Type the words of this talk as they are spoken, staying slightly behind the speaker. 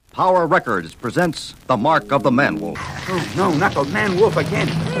Power Records presents The Mark of the Man-Wolf. Oh, no, not the Man-Wolf again.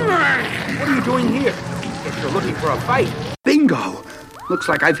 What are you doing here? If you're looking for a fight. Bingo! Looks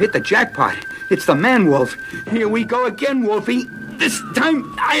like I've hit the jackpot. It's the Man-Wolf. Here we go again, Wolfie. This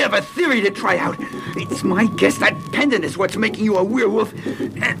time, I have a theory to try out. It's my guess that pendant is what's making you a werewolf.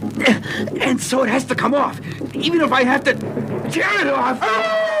 And so it has to come off. Even if I have to tear it off.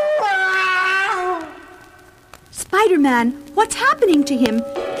 Spider-Man, what's happening to him?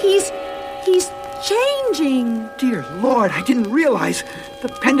 He's changing. Dear Lord, I didn't realize the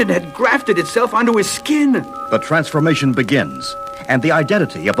pendant had grafted itself onto his skin. The transformation begins, and the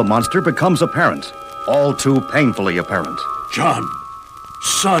identity of the monster becomes apparent. All too painfully apparent. John,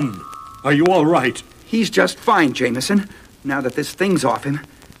 son, are you all right? He's just fine, Jameson. Now that this thing's off him.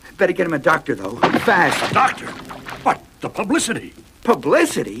 Better get him a doctor, though. Fast. A doctor? What? The publicity?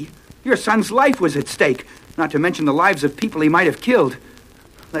 Publicity? Your son's life was at stake, not to mention the lives of people he might have killed.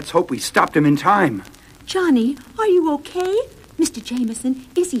 Let's hope we stopped him in time. Johnny, are you okay? Mr. Jameson,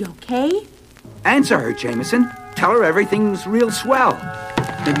 is he okay? Answer her, Jameson. Tell her everything's real swell.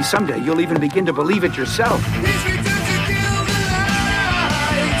 Maybe someday you'll even begin to believe it yourself.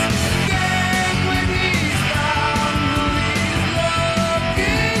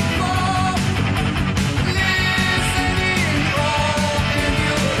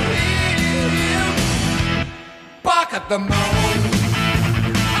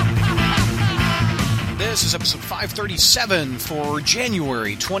 This is episode 537 for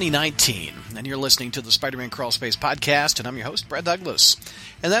January 2019, and you're listening to the Spider-Man Crawl Space podcast, and I'm your host, Brad Douglas.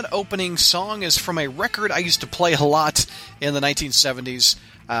 And that opening song is from a record I used to play a lot in the 1970s.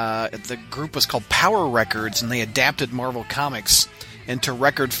 The group was called Power Records, and they adapted Marvel Comics into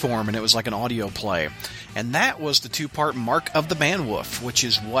record form, and it was like an audio play. And that was the two-part Mark of the Man-Wolf, which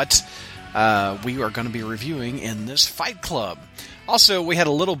is what we are going to be reviewing in this Fight Club. Also, we had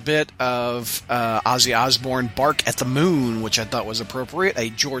a little bit of Ozzy Osbourne, Bark at the Moon, which I thought was appropriate, a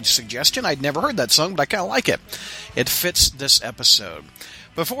George suggestion. I'd never heard that song, but I kind of like it. It fits this episode.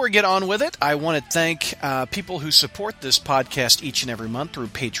 Before we get on with it, I want to thank people who support this podcast each and every month through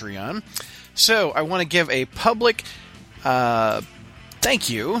Patreon. So, I want to give a public thank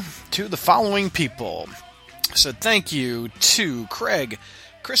you to the following people. So, thank you to Craig,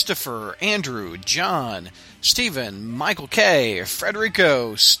 Christopher, Andrew, John, Stephen, Michael K.,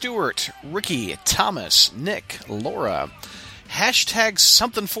 Frederico, Stuart, Ricky, Thomas, Nick, Laura. Hashtag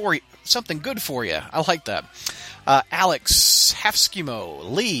something good for you. I like that. Alex,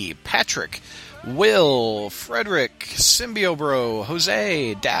 Halfskimo, Lee, Patrick, Will, Frederick, Symbiobro,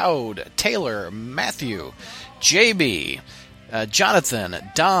 Jose, Dowd, Taylor, Matthew, JB, Jonathan,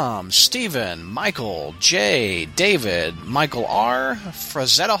 Dom, Stephen, Michael, Jay, David, Michael R.,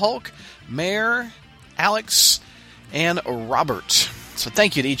 Frazetta Hulk, Mayor, Alex, and Robert. So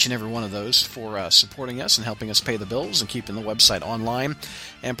thank you to each and every one of those for supporting us and helping us pay the bills and keeping the website online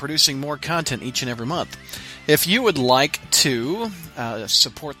and producing more content each and every month. If you would like to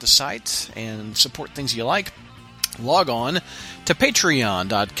support the site and support things you like, log on to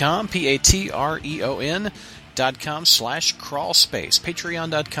patreon.com, patreon.com/crawlspace,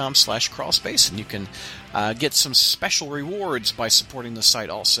 patreon.com/crawlspace, and you can get some special rewards by supporting the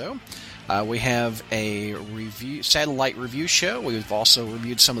site also. We have a satellite review show. We've also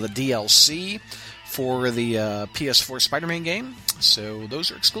reviewed some of the DLC for the PS4 Spider-Man game, so those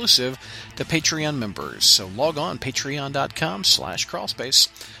are exclusive to Patreon members. So log on, patreon.com/crawlspace.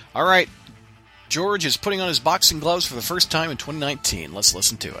 All right, George is putting on his boxing gloves for the first time in 2019. Let's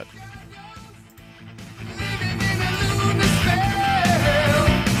listen to it.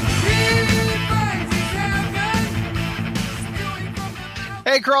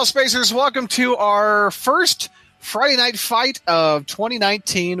 Hey, Crawl Spacers, welcome to our first Friday night fight of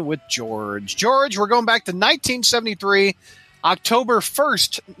 2019 with George. George, we're going back to 1973, October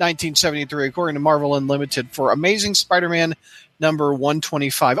 1st, 1973, according to Marvel Unlimited, for Amazing Spider-Man number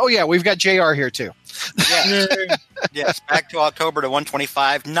 125. Oh, yeah, we've got JR here, too. Yes, yes, back to October to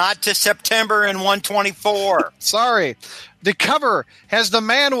 125, not to September and 124. Sorry. The cover has the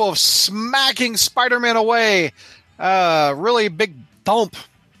Man-Wolf smacking Spider-Man away. Really big thump.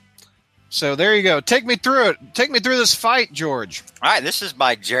 So there you go. Take me through it. Take me through this fight, George. All right, this is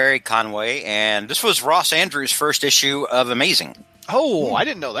by Jerry Conway, and this was Ross Andrews' first issue of Amazing. Oh, I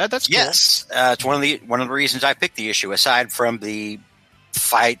didn't know that. That's cool. Yes, it's one of the reasons I picked the issue, aside from the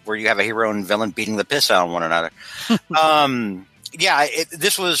fight where you have a hero and villain beating the piss out of one another.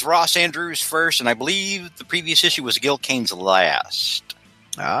 This was Ross Andrews' first, and I believe the previous issue was Gil Kane's last.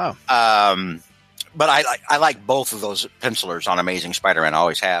 Oh. But I like both of those pencilers on Amazing Spider-Man. I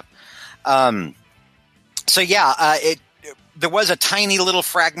always have. there was a tiny little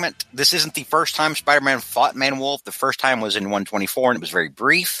fragment. This isn't the first time Spider-Man fought Man-Wolf. The first time was in 124, and it was very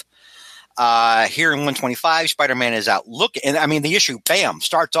brief. Here in 125, Spider-Man is out looking. And I mean, the issue, bam,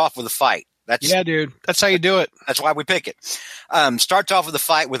 starts off with a fight. Yeah, dude. That's how you do it. That's why we pick it. Starts off with a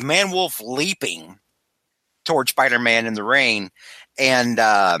fight with Man-Wolf leaping towards Spider-Man in the rain. And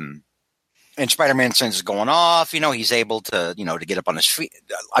Spider-Man sense is going off. He's able to, to get up on his feet.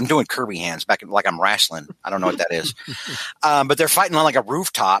 I'm doing Kirby hands back like I'm wrestling. I don't know what that is. But they're fighting on like a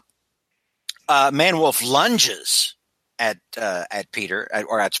rooftop. Man-Wolf lunges at Peter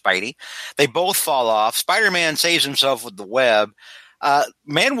or at Spidey. They both fall off. Spider-Man saves himself with the web.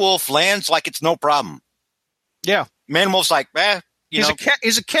 Man-Wolf lands like it's no problem. Yeah. Man-Wolf's like, he's a cat.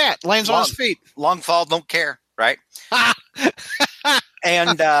 He's a cat. Lands on his feet. Long fall, don't care, right?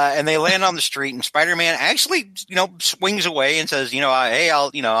 And they land on the street, and Spider-Man actually, swings away and says, hey,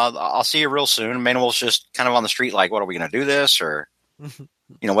 I'll see you real soon. And Man-Wolf's just kind of on the street, like, what, are we going to do this, or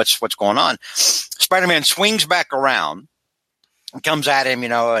what's going on? Spider-Man swings back around and comes at him,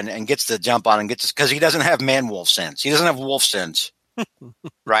 and gets the jump on him, because he doesn't have Man-Wolf sense. He doesn't have wolf sense.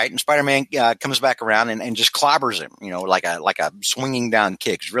 Right, and Spider-Man comes back around and just clobbers him, like a swinging down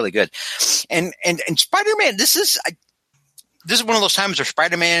kick. It's really good. And Spider-Man, this is one of those times where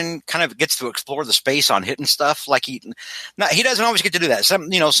Spider-Man kind of gets to explore the space on hitting stuff. Like he doesn't always get to do that.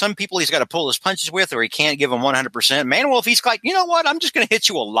 Some people he's got to pull his punches with, or he can't give them 100%. Man-Wolf, he's like, you know what? I'm just going to hit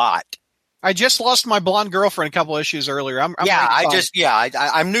you a lot. I just lost my blonde girlfriend a couple issues earlier. I'm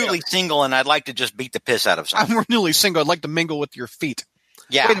newly single, and I'd like to just beat the piss out of someone. I'm newly single. I'd like to mingle with your feet.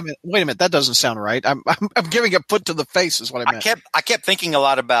 Yeah. Wait a minute. That doesn't sound right. I'm giving a foot to the face is what I meant. I kept thinking a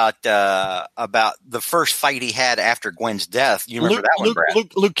lot about the first fight he had after Gwen's death. You remember that one,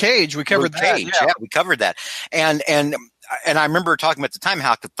 Brad? Luke Cage. We covered that. Yeah, we covered that. And I remember talking about the time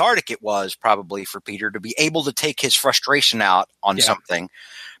how cathartic it was probably for Peter to be able to take his frustration out on something,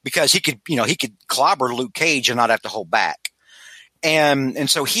 because he could clobber Luke Cage and not have to hold back. And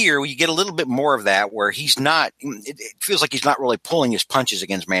so here you get a little bit more of that, where he's not, it feels like he's not really pulling his punches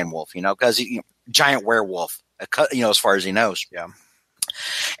against Man-Wolf, because giant werewolf, as far as he knows. Yeah.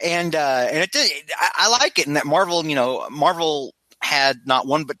 And I like it in that Marvel had not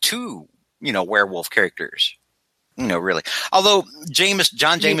one, but two, werewolf characters, really. Although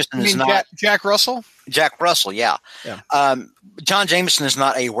John Jameson is not Jack Russell. Jack Russell. Yeah. John Jameson is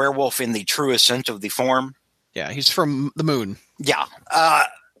not a werewolf in the truest sense of the form. Yeah, he's from the moon. Yeah.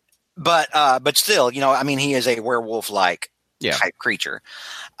 But still, he is a werewolf-like type creature.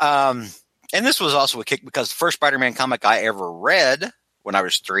 And this was also a kick, because the first Spider-Man comic I ever read when I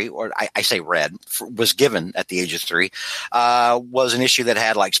was 3, or I say read, was given at the age of 3, was an issue that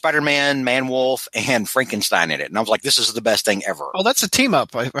had like Spider-Man, Man-Wolf, and Frankenstein in it. And I was like, this is the best thing ever. Oh, that's a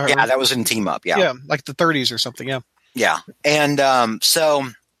team-up. Yeah, that was in team-up, yeah. Yeah, like the 30s or something, yeah. Yeah. And so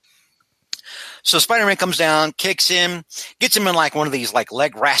Spider-Man comes down, kicks him, gets him in like one of these like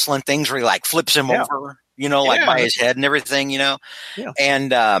leg wrestling things where he like flips him over, by his head and everything, Yeah.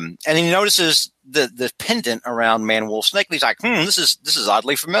 And he notices the pendant around Man-Wolf's neck. He's like, this is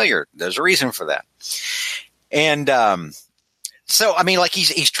oddly familiar. There's a reason for that. And so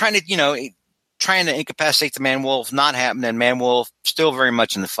he's trying to incapacitate the Man-Wolf, not happening. Man-Wolf still very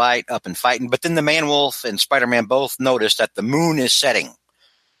much in the fight, up and fighting. But then the Man-Wolf and Spider-Man both notice that the moon is setting.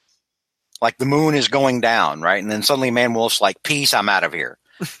 Like the moon is going down, right? And then suddenly Man-Wolf's like, peace, I'm out of here.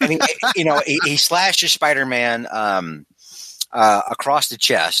 And he slashes Spider-Man across the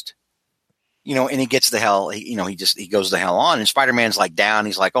chest, and he gets the hell, he goes the hell on. And Spider-Man's like down.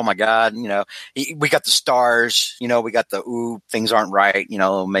 He's like, oh my God, we got the stars, we got the, things aren't right,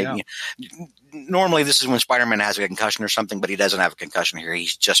 maybe. Yeah. Normally this is when Spider-Man has a concussion or something, but he doesn't have a concussion here.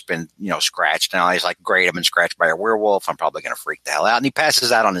 He's just been, scratched. Now he's like, great, I've been scratched by a werewolf. I'm probably going to freak the hell out. And he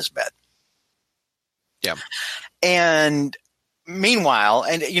passes out on his bed. Yeah. And meanwhile,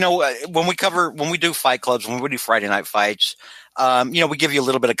 when we do fight clubs, when we do Friday night fights, we give you a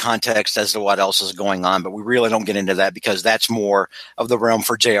little bit of context as to what else is going on, but we really don't get into that, because that's more of the realm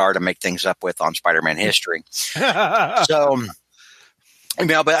for JR to make things up with on Spider-Man history. So,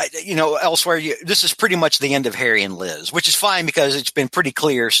 elsewhere, this is pretty much the end of Harry and Liz, which is fine, because it's been pretty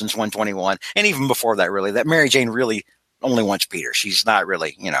clear since 121, and even before that, really, that Mary Jane really only wants Peter. She's not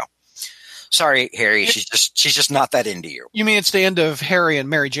really, sorry, Harry, she's just not that into you. You mean it's the end of Harry and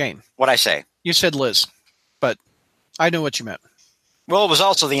Mary Jane? What'd I say? You said Liz, but I know what you meant. Well, it was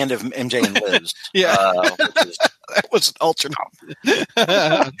also the end of MJ and Liz. Yeah. That was an alternate.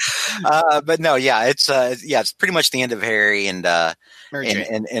 But no, yeah, it's pretty much the end of Harry and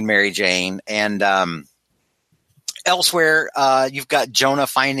Mary Jane. And elsewhere, you've got Jonah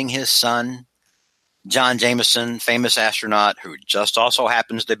finding his son. John Jameson, famous astronaut who just also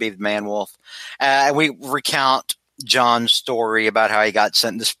happens to be the Man-Wolf. We recount John's story about how he got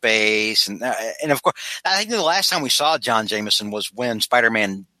sent into space, and of course, I think the last time we saw John Jameson was when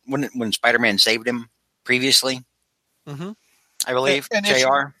Spider-Man saved him previously. Mm-hmm. I believe. And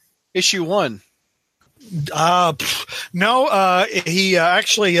JR issue 1. No, he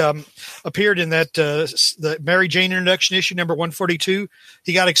actually appeared in that the Mary Jane introduction issue number 142.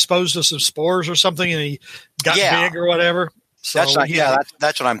 He got exposed to some spores or something, and he got big or whatever. So,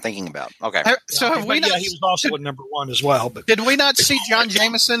 that's what I'm thinking about. Okay. So have we not? He was also in number 1 as well. But did we not see John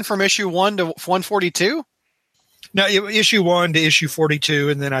Jameson from issue 1 to 142? No, issue 1 to issue 42,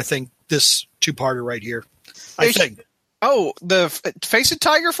 and then I think this 2-parter right here. I think. Oh, the Face It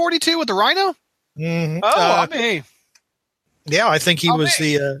Tiger 42 with the Rhino? Mm-hmm. Oh, me. Yeah, I think he was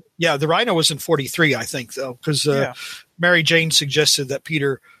the Rhino was in 43, I think, though, because Mary Jane suggested that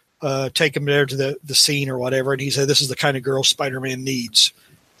Peter take him there to the scene or whatever, and he said, this is the kind of girl Spider-Man needs.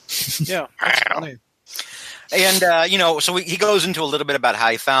 Yeah. That's funny. And, so he goes into a little bit about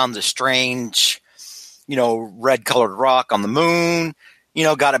how he found the strange, red-colored rock on the moon,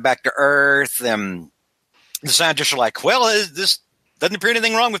 got it back to Earth, and the scientists are like, well, this doesn't appear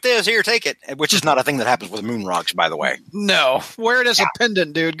anything wrong with this. Here, take it. Which is not a thing that happens with moon rocks, by the way. No. Wear it as a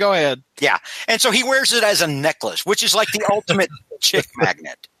pendant, dude. Go ahead. Yeah. And so he wears it as a necklace, which is like the ultimate chick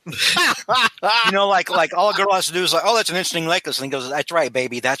magnet. Like all a girl has to do is like, oh, that's an interesting necklace. And he goes, that's right,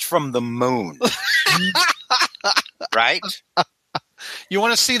 baby. That's from the moon. Right? You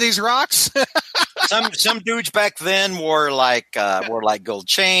want to see these rocks? Some dudes back then wore gold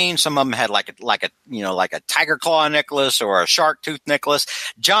chains. Some of them had like a tiger claw necklace or a shark tooth necklace.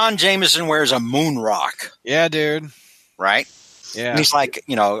 John Jameson wears a moon rock. Yeah, dude. Right? Yeah. And he's like,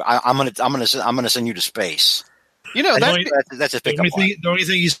 I'm gonna send you to space. That's his pickup line. The only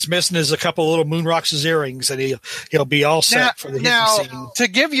thing he's missing is a couple of little moon rocks as earrings, and he'll be all set for the hippie scene. To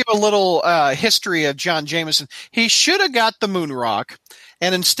give you a little history of John Jameson, he should have got the moon rock,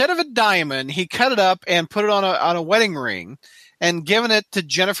 and instead of a diamond, he cut it up and put it on a wedding ring, and given it to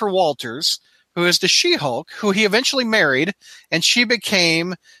Jennifer Walters, who is the She-Hulk, who he eventually married, and she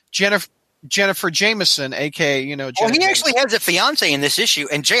became Jennifer Jameson, aka Jennifer he actually has a fiance in this issue,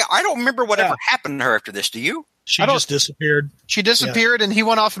 and I don't remember whatever happened to her after this. Do you? She just disappeared. She disappeared, and he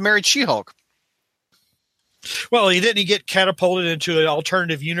went off and married She-Hulk. Well, he didn't get catapulted into an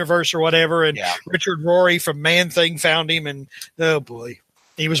alternative universe or whatever, and Richard Rory from Man-Thing found him, and oh boy,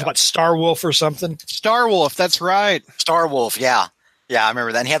 he was Star Wolf or something. Star Wolf, that's right. Star Wolf, yeah, I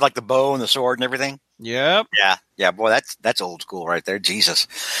remember that. And he had like the bow and the sword and everything. Yep. Yeah, boy, that's old school right there. Jesus.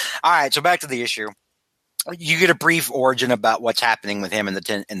 All right, so back to the issue. You get a brief origin about what's happening with him and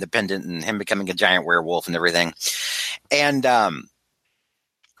the pendant and him becoming a giant werewolf and everything. And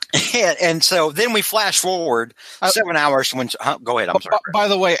and so then we flash forward 7 hours to when go ahead. I'm sorry. By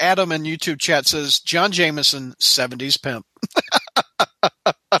the way, Adam in YouTube chat says John Jameson, 70s pimp.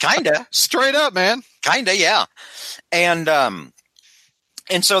 Kinda. Straight up, man. Kinda, yeah. And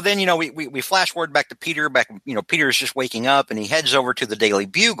so then, we flash forward back to Peter. Peter is just waking up and he heads over to the Daily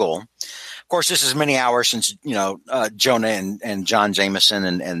Bugle. Of course, this is many hours since, Jonah and John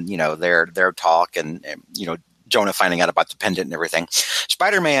Jameson and their talk and Jonah finding out about the pendant and everything.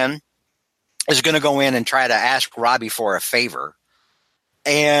 Spider-Man is going to go in and try to ask Robbie for a favor.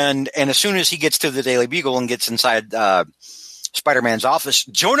 And as soon as he gets to the Daily Bugle and gets inside Spider-Man's office,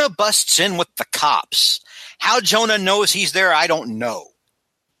 Jonah busts in with the cops. How Jonah knows he's there, I don't know.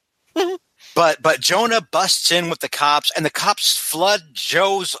 But Jonah busts in with the cops, and the cops flood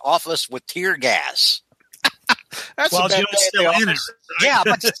Joe's office with tear gas. That's Joe's still in it. Right? Yeah,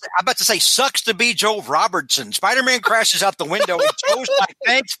 I'm about to say, sucks to be Joe Robertson. Spider-Man crashes out the window, and Joe's like,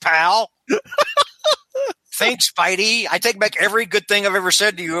 thanks, pal. Thanks, Spidey. I take back every good thing I've ever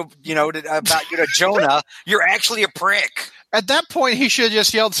said to you, about Jonah. You're actually a prick. At that point, he should have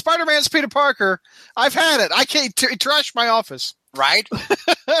just yelled, Spider-Man's Peter Parker. I've had it. I can't trash my office. Right?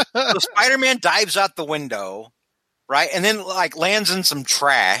 So Spider-Man dives out the window, right? And then lands in some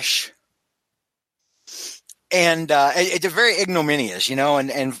trash. And it's very ignominious,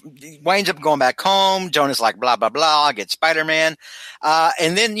 and winds up going back home. Jonah's like, blah, blah, blah, I get Spider-Man.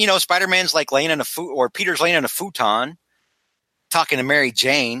 And then, Spider-Man's laying in Peter's laying in a futon talking to Mary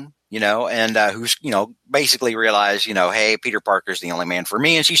Jane, and who's, basically realized, hey, Peter Parker's the only man for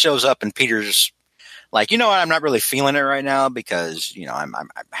me. And she shows up and Peter's like, what, I'm not really feeling it right now because, I'm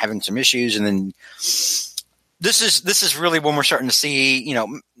having some issues. And then this is really when we're starting to see,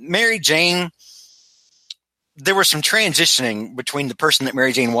 Mary Jane. There was some transitioning between the person that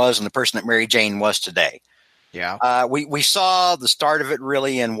Mary Jane was and the person that Mary Jane was today. Yeah. We saw the start of it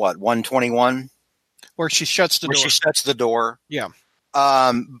really in 121, Where she shuts the door. Yeah.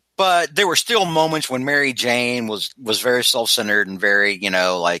 But there were still moments when Mary Jane was very self-centered and very,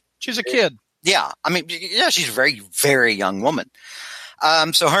 like she's a kid. Yeah. I mean, yeah, she's a very, very young woman.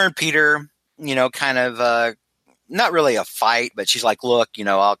 So her and Peter, kind of, not really a fight, but she's like, look,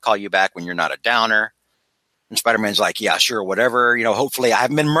 I'll call you back when you're not a downer. And Spider-Man's like, yeah, sure, whatever. Hopefully I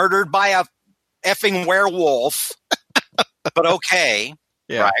haven't been murdered by a effing werewolf, but okay.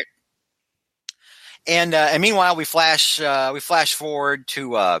 Yeah. Right. And meanwhile, we flash forward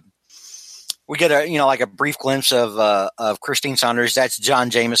to, we get a brief glimpse of Christine Saunders. That's John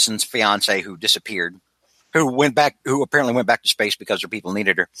Jameson's fiance who disappeared, who apparently went back to space because her people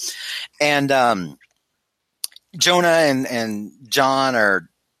needed her. And, Jonah and John are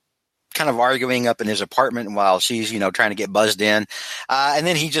kind of arguing up in his apartment while she's, trying to get buzzed in. And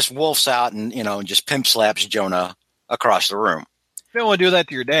then he just wolfs out and, just pimp slaps Jonah across the room. You don't want to do that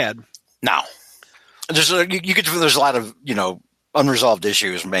to your dad. No. There's a lot of, unresolved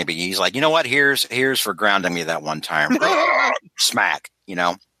issues. Maybe he's like, you know what? Here's for grounding me that one time. Smack,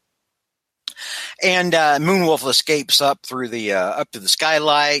 And Moonwolf escapes up through the up to the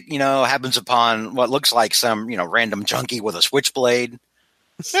skylight. Happens upon what looks like some random junkie with a switchblade.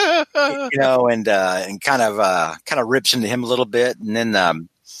 And kind of rips into him a little bit, and then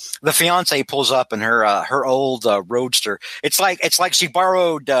the fiance pulls up in her old Roadster. It's like she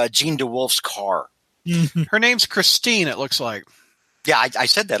borrowed Jean DeWolf's car. Her name's Christine. It looks like. Yeah, I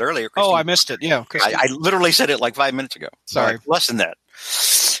said that earlier. Christine. Oh, I missed it. Yeah, I literally said it like 5 minutes ago. Sorry, less than that.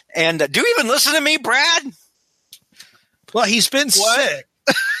 And do you even listen to me, Brad? Well, he's been sick.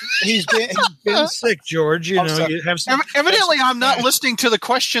 He's been sick, George. You have some. Evidently, I'm not listening to the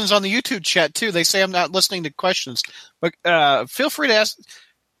questions on the YouTube chat too. They say I'm not listening to questions, but feel free to ask.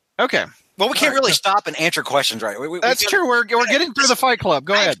 Okay. Well, we can't really stop and answer questions, right? That's true. We're getting through the Fight Club.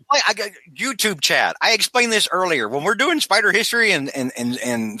 Go ahead. I got YouTube chat. I explained this earlier. When we're doing Spider History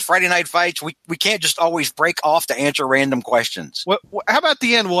and Friday Night Fights, we can't just always break off to answer random questions. How about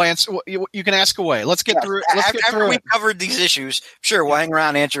the end? We'll answer. You can ask away. Let's get through. After we've covered these issues, sure, we'll hang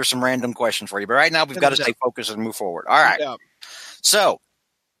around and answer some random questions for you. But right now, we've got to stay focused and move forward. All right. So,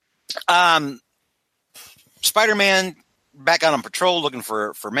 Spider-Man, back out on patrol looking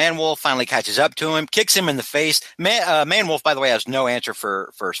for Manwolf, finally catches up to him, kicks him in the face. Manwolf, by the way, has no answer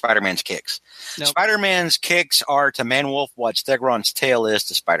for Spider-Man's kicks. Nope. Spider-Man's kicks are to Manwolf what Stegron's tail is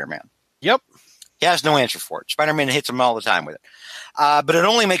to Spider-Man. Yep. He has no answer for it. Spider-Man hits him all the time with it. But it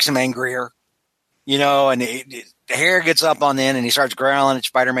only makes him angrier, and the hair gets up on the end and he starts growling at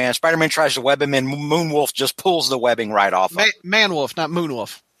Spider-Man. Spider-Man tries to web him and Moonwolf just pulls the webbing right off. Manwolf, not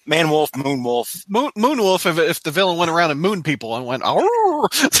Moonwolf. Manwolf, Moonwolf. Moonwolf, if the villain went around and mooned people and went, oh,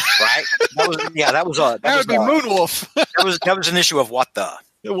 right? That would be Moonwolf. that was an issue of what the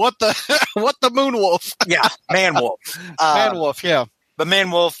Moonwolf. Yeah, Manwolf. Manwolf, yeah. But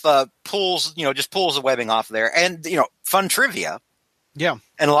Manwolf pulls the webbing off there. And, fun trivia. Yeah.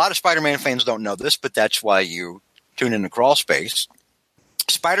 And a lot of Spider-Man fans don't know this, but that's why you tune into Crawl Space.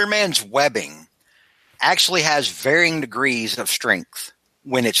 Spider-Man's webbing actually has varying degrees of strength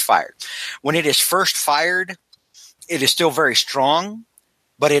when it's fired. When it is first fired, it is still very strong,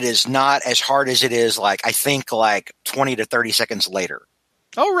 but it is not as hard as it is like 20 to 30 seconds later.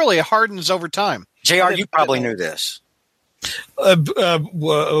 Oh, really? It hardens over time. JR, you probably knew this.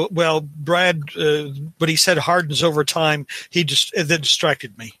 Well, Brad, but he said hardens over time. That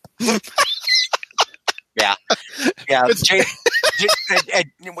distracted me. Yeah.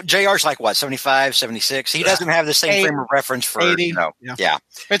 JR's like what, 75, 76? He doesn't have the same frame of reference for 80. Yeah.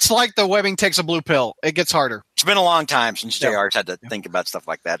 It's like the webbing takes a blue pill. It gets harder. It's been a long time since JR's had to think about stuff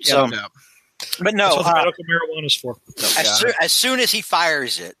like that. Yeah, but no, that's what the medical marijuana is for. As soon as he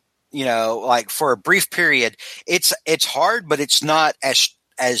fires it, for a brief period, it's hard, but it's not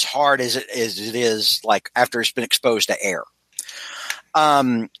as hard as it is like after it's been exposed to air.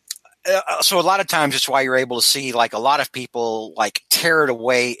 So a lot of times it's why you're able to see like a lot of people like tear it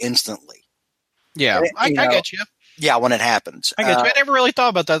away instantly. Yeah, I get you. Yeah, when it happens. I get you. I never really thought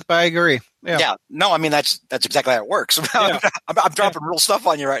about that, but I agree. Yeah. No, I mean that's exactly how it works. I'm dropping real stuff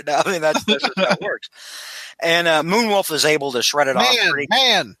on you right now. I mean that's just how it works. And Moonwolf is able to shred it off.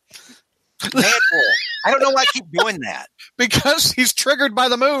 Manwolf. I don't know why I keep doing that. Because he's triggered by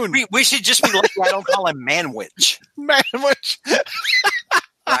the moon. We should just be lucky I don't call him Manwitch. Manwitch.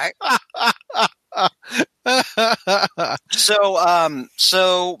 Right. So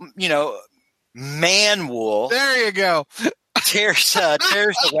Manwolf. There you go. Tears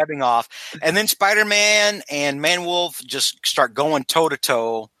the webbing off, and then Spider-Man and Manwolf just start going toe to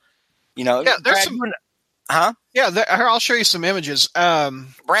toe. Yeah, there's some. Huh? Yeah, here, I'll show you some images.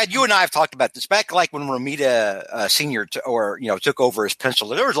 Brad, you and I have talked about this back, like when Romita Senior took over as pencil.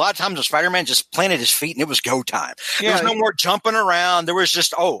 There was a lot of times when Spider-Man just planted his feet and it was go time. Yeah, there was no more jumping around. There was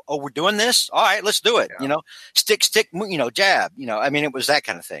just we're doing this. All right, let's do it. Yeah. Stick, jab. I mean, it was that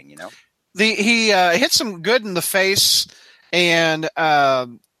kind of thing. He hits him good in the face, and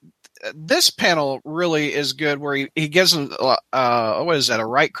this panel really is good where he gives him what is that, a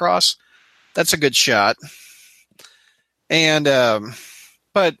right cross? That's a good shot. And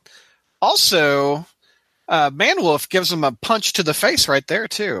but also Manwolf gives him a punch to the face right there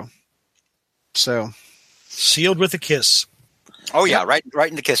too. So sealed with a kiss. Oh yeah, right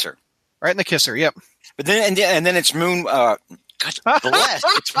in the kisser. Right in the kisser. Yep. But then and then it's Moon. God bless.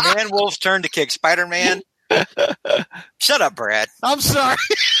 It's Manwolf's turn to kick Spider-Man. Shut up, Brad. I'm sorry.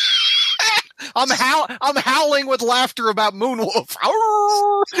 I'm howling with laughter about Moonwolf.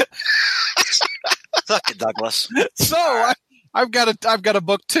 Suck it, Douglas. So I've got a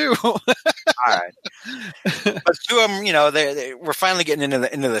book too. All right, but to them, we're finally getting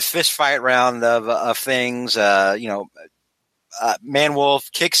into the fist fight round of things.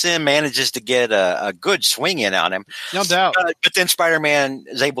 Manwolf kicks him, manages to get a good swing in on him, no doubt. But then Spider-Man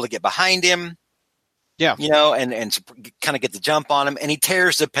is able to get behind him. Yeah, and kind of get the jump on him, and he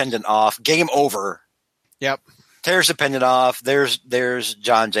tears the pendant off. Game over. Yep. Tears the pendant off. There's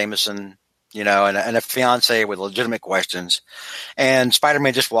John Jameson, and a fiance with legitimate questions, and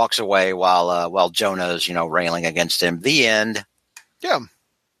Spider-Man just walks away while Jonah's railing against him. The end. Yeah.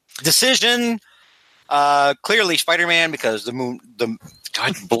 Decision. Clearly Spider-Man, because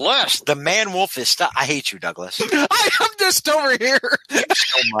God bless the Manwolf is. I hate you, Douglas. I am just over here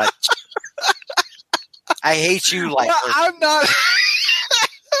so much. I hate you like I'm not.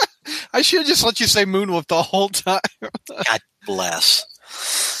 I should just let you say Moonwolf the whole time. God bless.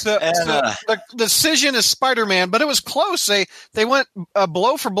 So the decision is Spider-Man, but it was close. They went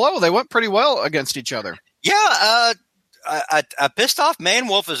blow for blow. They went pretty well against each other. Yeah, a pissed off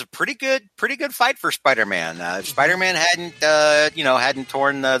Manwolf is a pretty good fight for Spider-Man. If Spider-Man hadn't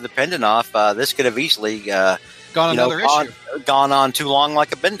torn the pendant off, this could have easily gone on too long,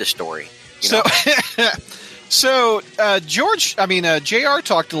 like a Bendis story. So JR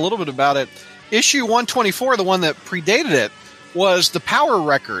talked a little bit about it. Issue 124, the one that predated it, was the Power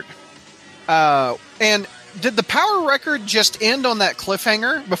Record. And did the Power Record just end on that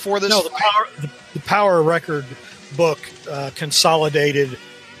cliffhanger before this? No, the Power Record book consolidated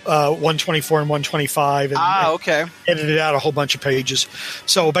 124 and 125 and okay. Edited out a whole bunch of pages.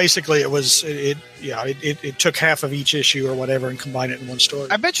 So basically it took half of each issue or whatever and combined it in one story.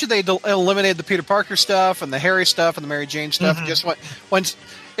 I bet you they eliminated the Peter Parker stuff and the Harry stuff and the Mary Jane stuff. Mm-hmm. Just went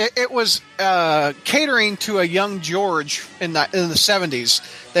it was catering to a young George in the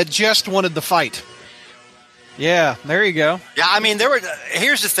 70s that just wanted the fight. Yeah, there you go. Yeah, I mean,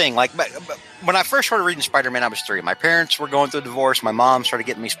 here's the thing, when I first started reading Spider-Man, I was 3. My parents were going through a divorce. My mom started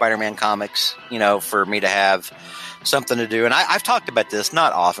getting me Spider-Man comics, for me to have something to do. And I've talked about this,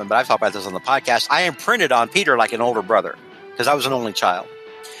 not often, but I've talked about this on the podcast. I imprinted on Peter like an older brother because I was an only child.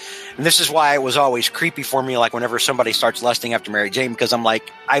 And this is why it was always creepy for me, like whenever somebody starts lusting after Mary Jane, because I'm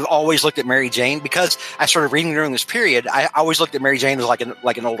like, I've always looked at Mary Jane, because I started reading during this period, I always looked at Mary Jane as like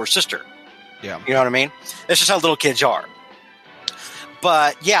an older sister. Yeah. You know what I mean? That's just how little kids are.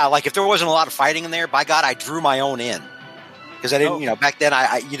 But yeah, like if there wasn't a lot of fighting in there, by God, I drew my own in. Because I didn't, back then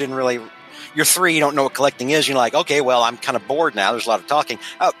you didn't really, you're 3, you don't know what collecting is. You're like, okay, well, I'm kind of bored now. There's a lot of talking.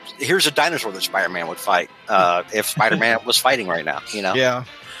 Oh, here's a dinosaur that Spider-Man would fight if Spider-Man was fighting right now, Yeah.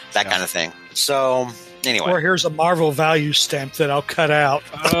 That kind of thing. So anyway. Or here's a Marvel value stamp that I'll cut out.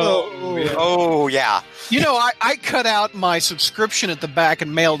 Oh yeah. I cut out my subscription at the back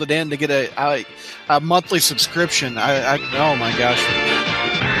and mailed it in to get a monthly subscription. Oh my gosh.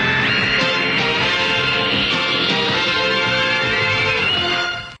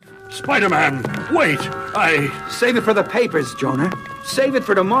 Spider-Man, wait! Save it for the papers, Jonah. Save it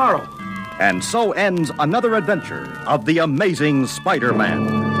for tomorrow. And so ends another adventure of the Amazing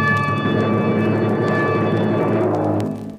Spider-Man.